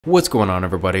What's going on,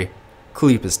 everybody?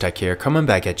 Khaleep's Tech here, coming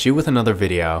back at you with another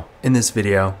video. In this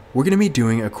video, we're going to be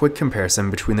doing a quick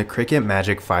comparison between the Cricket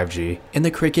Magic 5G and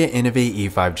the Cricket Innovate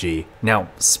E5G. Now,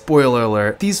 spoiler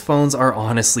alert, these phones are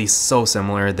honestly so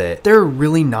similar that there are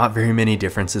really not very many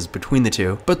differences between the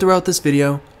two, but throughout this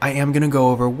video, I am going to go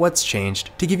over what's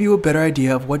changed to give you a better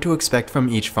idea of what to expect from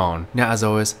each phone. Now, as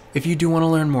always, if you do want to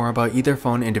learn more about either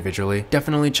phone individually,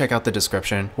 definitely check out the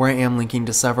description where I am linking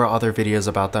to several other videos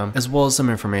about them, as well as some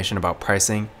information about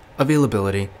pricing,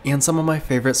 availability, and some of my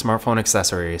favorite smartphone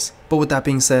accessories. But with that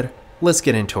being said, let's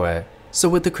get into it. So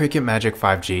with the Cricket Magic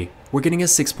 5G, we're getting a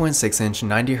 6.6-inch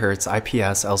 90Hz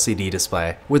IPS LCD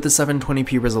display with a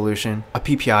 720p resolution, a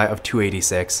PPI of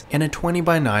 286, and a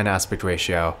 20:9 aspect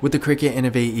ratio. With the Cricket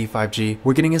Innovate E5G,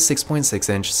 we're getting a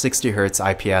 6.6-inch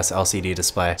 60Hz IPS LCD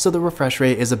display, so the refresh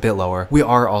rate is a bit lower. We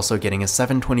are also getting a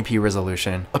 720p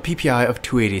resolution, a PPI of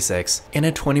 286, and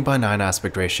a 20:9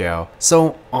 aspect ratio.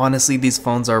 So honestly, these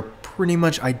phones are pretty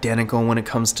much identical when it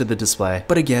comes to the display,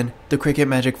 but again, the Cricket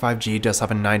Magic 5G does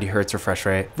have a 90Hz refresh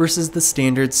rate versus the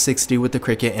standard 60 with the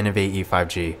Cricket Innovate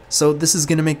E5G. So this is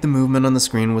going to make the movement on the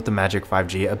screen with the Magic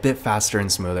 5G a bit faster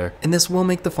and smoother, and this will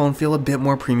make the phone feel a bit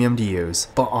more premium to use.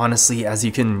 But honestly, as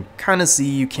you can kind of see,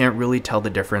 you can't really tell the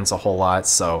difference a whole lot,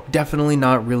 so definitely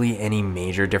not really any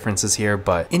major differences here,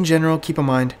 but in general, keep in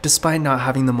mind, despite not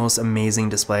having the most amazing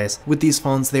displays, with these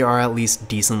phones they are at least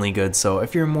decently good. So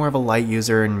if you're more of a light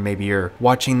user and maybe you're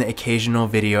watching the occasional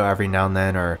video every now and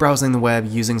then, or browsing the web,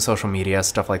 using social media,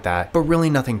 stuff like that, but really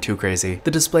nothing too crazy,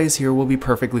 the displays here will be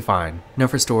perfectly fine. Now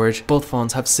for storage, both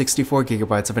phones have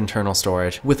 64GB of internal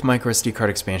storage with microSD card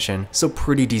expansion, so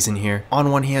pretty decent here.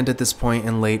 On one hand, at this point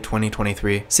in late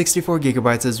 2023,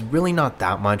 64GB is really not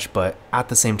that much, but at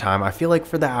the same time, I feel like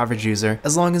for the average user,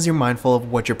 as long as you're mindful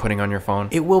of what you're putting on your phone,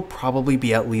 it will probably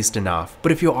be at least enough.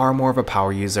 But if you are more of a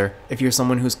power user, if you're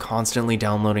someone who's constantly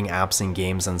downloading apps and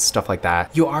games and stuff like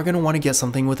that, you are going to want to get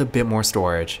something with a bit more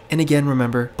storage. And again,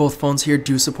 remember, both phones here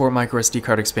do support microSD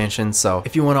card expansion, so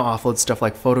if you want to offload stuff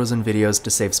like photos and videos to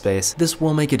save space, this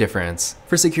will make a difference.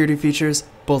 For security features,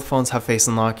 both phones have Face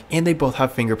Unlock, and they both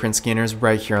have fingerprint scanners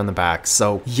right here on the back.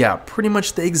 So yeah, pretty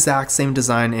much the exact same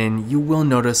design, and you will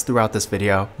notice throughout this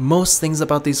video, most things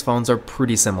about these phones are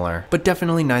pretty similar, but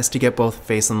definitely nice to get both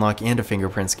Face Unlock and a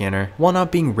fingerprint scanner, while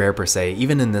not being rare per se,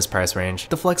 even in this price range.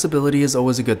 The flexibility is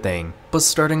always a good thing. But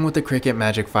starting with the Cricket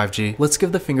Magic 5G, let's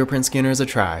give the fingerprint scanners a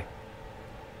try.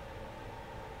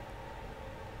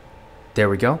 There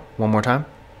we go, one more time.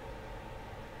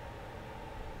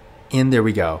 And there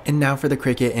we go. And now for the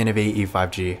Cricket Innovate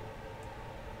E5G.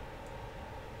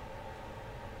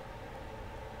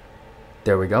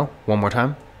 There we go, one more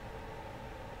time.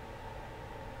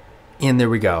 And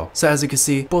there we go. So as you can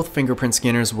see, both fingerprint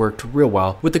scanners worked real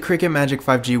well. With the Cricket Magic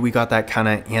 5G, we got that kind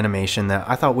of animation that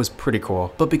I thought was pretty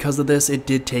cool. But because of this, it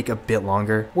did take a bit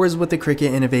longer. Whereas with the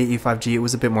Cricket Innovate E5G, it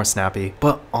was a bit more snappy.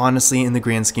 But honestly, in the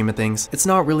grand scheme of things, it's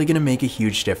not really going to make a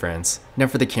huge difference. Now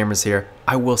for the cameras here,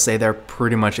 I will say they're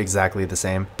pretty much exactly the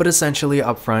same. But essentially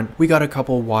up front, we got a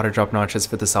couple water drop notches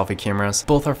for the selfie cameras.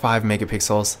 Both are 5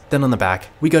 megapixels. Then on the back,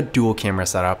 we got dual camera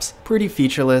setups. Pretty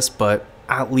featureless, but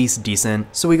at least decent.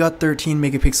 So we got 13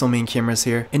 megapixel main cameras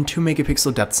here and 2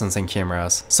 megapixel depth sensing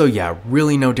cameras. So yeah,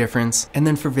 really no difference. And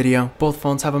then for video, both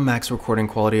phones have a max recording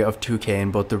quality of 2K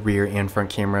in both the rear and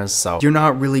front cameras. So you're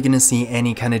not really gonna see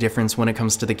any kind of difference when it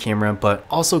comes to the camera, but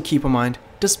also keep in mind,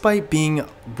 despite being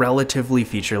relatively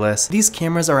featureless, these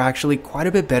cameras are actually quite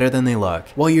a bit better than they look.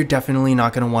 While you're definitely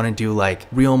not going to want to do like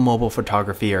real mobile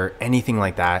photography or anything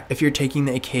like that, if you're taking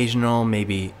the occasional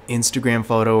maybe Instagram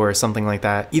photo or something like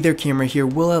that, either camera here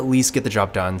will at least get the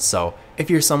job done. So if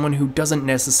you're someone who doesn't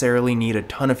necessarily need a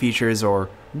ton of features or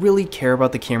really care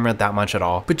about the camera that much at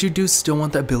all, but you do still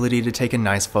want the ability to take a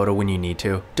nice photo when you need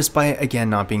to, despite again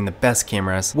not being the best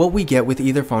cameras, what we get with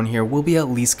either phone here will be at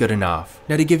least good enough.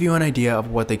 Now to give you an idea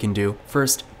of what they can do,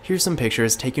 first, here's some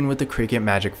pictures taken with the Cricket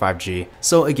Magic 5G.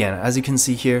 So again, as you can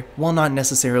see here, while not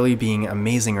necessarily being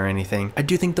amazing or anything, I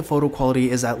do think the photo quality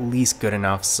is at least good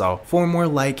enough. So for more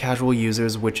light casual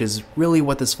users, which is really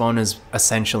what this phone is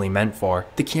essentially meant for,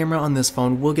 the camera on this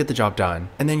phone will get the job done.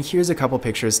 And then here's a couple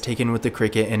pictures taken with the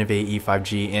Cricket Innovate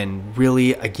E5G, and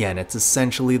really again, it's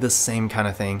essentially the same kind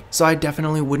of thing. So I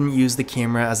definitely wouldn't use the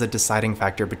camera as a deciding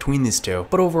factor between these two.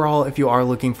 But overall, if you are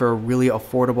looking for a really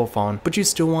affordable phone, but you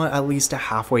still want at least a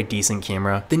halfway decent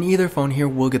camera, then either phone here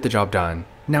will get the job done.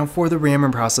 Now for the RAM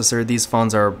and processor, these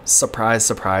phones are, surprise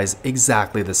surprise,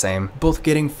 exactly the same, both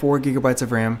getting 4GB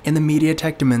of RAM and the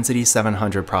MediaTek Dimensity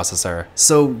 700 processor.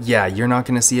 So yeah, you're not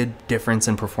going to see a difference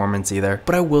in performance either,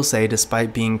 but I will say,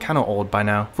 despite being kind of old by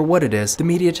now, for what it is, the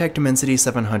MediaTek Dimensity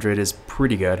 700 is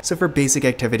pretty good. So for basic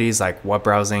activities like web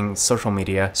browsing, social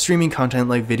media, streaming content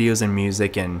like videos and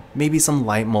music, and maybe some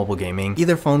light mobile gaming,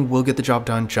 either phone will get the job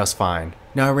done just fine.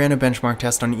 Now I ran a benchmark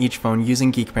test on each phone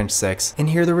using Geekbench 6, and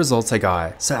here are the results I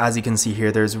got. So as you can see here,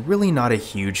 there's really not a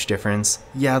huge difference.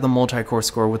 Yeah, the multi-core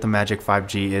score with the Magic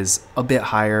 5G is a bit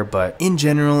higher, but in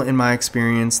general, in my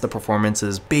experience, the performance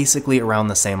is basically around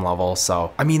the same level.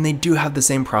 So, I mean, they do have the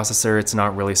same processor, it's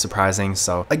not really surprising.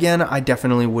 So again, I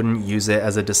definitely wouldn't use it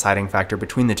as a deciding factor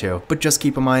between the two, but just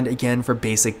keep in mind, again, for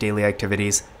basic daily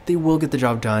activities, they will get the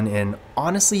job done, and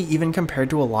honestly, even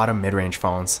compared to a lot of mid-range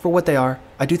phones, for what they are,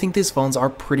 I do think these phones are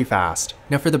pretty fast.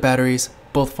 Now for the batteries,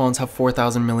 both phones have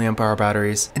 4000 mAh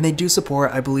batteries, and they do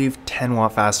support, I believe,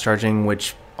 10-watt fast charging,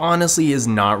 which honestly is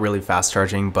not really fast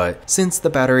charging, but since the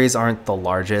batteries aren't the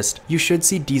largest, you should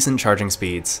see decent charging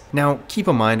speeds. Now keep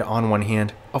in mind, on one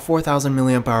hand, a 4000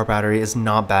 mAh battery is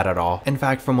not bad at all. In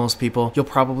fact, for most people, you'll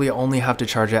probably only have to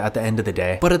charge it at the end of the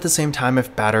day. But at the same time,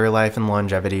 if battery life and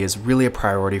longevity is really a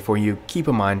priority for you, keep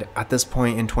in mind, at this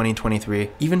point in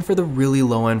 2023, even for the really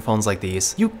low-end phones like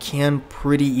these, you can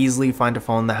pretty easily find a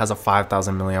phone that has a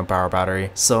 5000 mAh battery.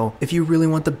 So if you really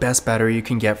want the best battery you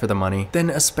can get for the money, then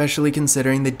especially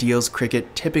considering the deals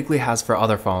Cricket typically has for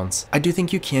other phones, I do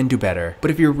think you can do better. But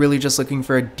if you're really just looking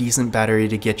for a decent battery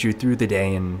to get you through the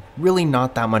day and really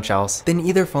not that much else, then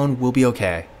either phone will be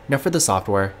okay. Now for the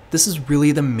software, this is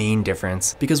really the main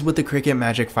difference, because with the Cricket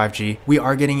Magic 5G, we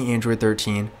are getting Android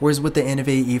 13, whereas with the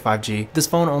Innovate E5G, this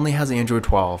phone only has Android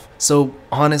 12. So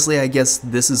honestly, I guess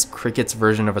this is Cricket's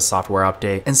version of a software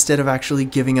update. Instead of actually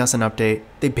giving us an update,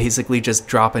 they basically just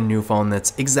drop a new phone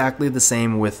that's exactly the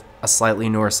same with a slightly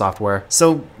newer software.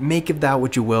 So make of that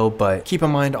what you will, but keep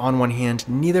in mind, on one hand,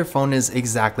 neither phone is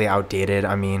exactly outdated.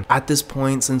 I mean, at this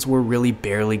point, since we're really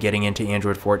barely getting into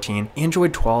Android 14,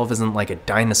 Android 12 isn't like a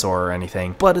dinosaur or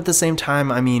anything. But at the same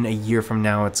time, I mean, a year from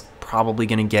now, it's probably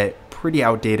gonna get pretty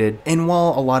outdated, and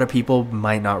while a lot of people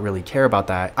might not really care about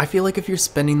that, I feel like if you're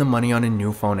spending the money on a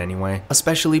new phone anyway,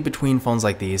 especially between phones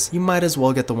like these, you might as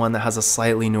well get the one that has a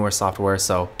slightly newer software.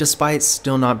 So despite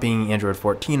still not being Android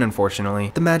 14,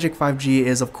 unfortunately, the Magic 5G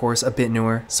is of course a bit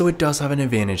newer, so it does have an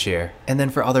advantage here. And then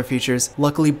for other features,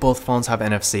 luckily both phones have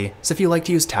NFC, so if you like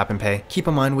to use tap and pay, keep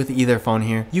in mind with either phone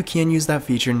here, you can use that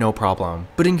feature no problem.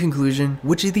 But in conclusion,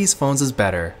 which of these phones is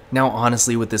better? Now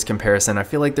honestly, with this comparison, I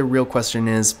feel like the real question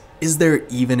is there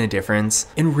even a difference?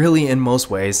 And really, in most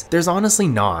ways, there's honestly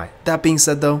not. That being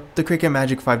said though, the Cricket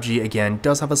Magic 5G again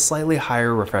does have a slightly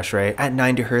higher refresh rate at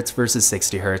 90Hz versus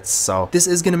 60Hz, so this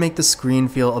is going to make the screen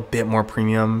feel a bit more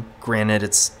premium. Granted,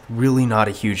 it's really not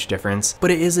a huge difference,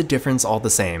 but it is a difference all the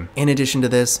same. In addition to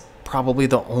this, probably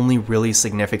the only really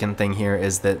significant thing here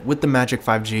is that with the Magic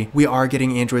 5G, we are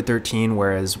getting Android 13,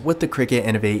 whereas with the Cricket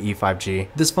Innovate E5G,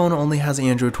 this phone only has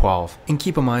Android 12. And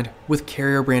keep in mind, with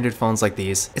carrier branded phones like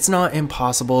these, it's not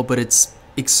impossible, but it's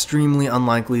extremely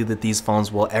unlikely that these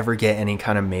phones will ever get any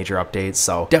kind of major updates,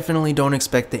 so definitely don't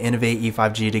expect the Innovate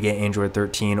E5G to get Android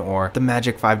 13 or the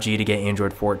Magic 5G to get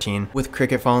Android 14. With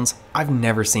Cricket phones, I've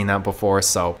never seen that before,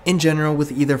 so in general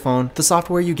with either phone, the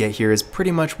software you get here is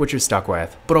pretty much what you're stuck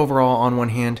with. But overall, on one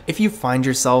hand, if you find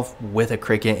yourself with a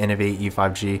Cricket Innovate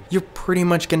E5G, you're pretty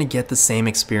much going to get the same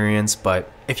experience, but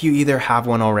if you either have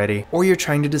one already or you're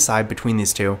trying to decide between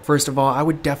these two, first of all, I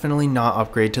would definitely not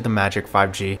upgrade to the Magic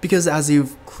 5G, because as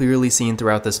you've clearly seen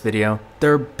throughout this video,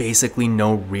 there are basically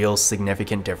no real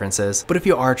significant differences. But if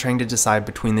you are trying to decide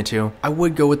between the two, I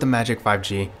would go with the Magic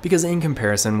 5G, because in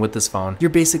comparison with this phone, you're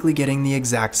basically getting the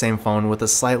exact same phone with a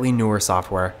slightly newer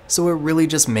software, so it really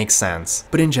just makes sense.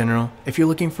 But in general, if you're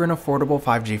looking for an affordable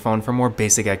 5G phone for more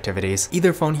basic activities,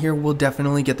 either phone here will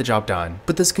definitely get the job done.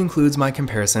 But this concludes my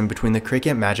comparison between the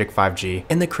Cricket Magic 5G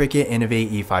and the Cricket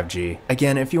Innovate E5G.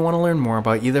 Again, if you want to learn more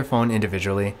about either phone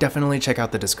individually, definitely check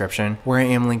out the description, where I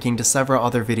am linking to several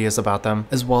other videos about them,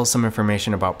 as well as some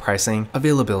information about pricing,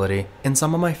 availability, and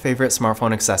some of my favorite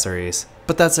smartphone accessories.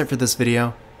 But that's it for this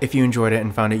video. If you enjoyed it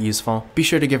and found it useful, be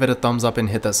sure to give it a thumbs up and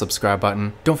hit that subscribe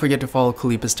button. Don't forget to follow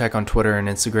Kalipis Tech on Twitter and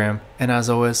Instagram, and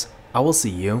as always, I will see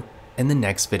you in the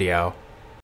next video.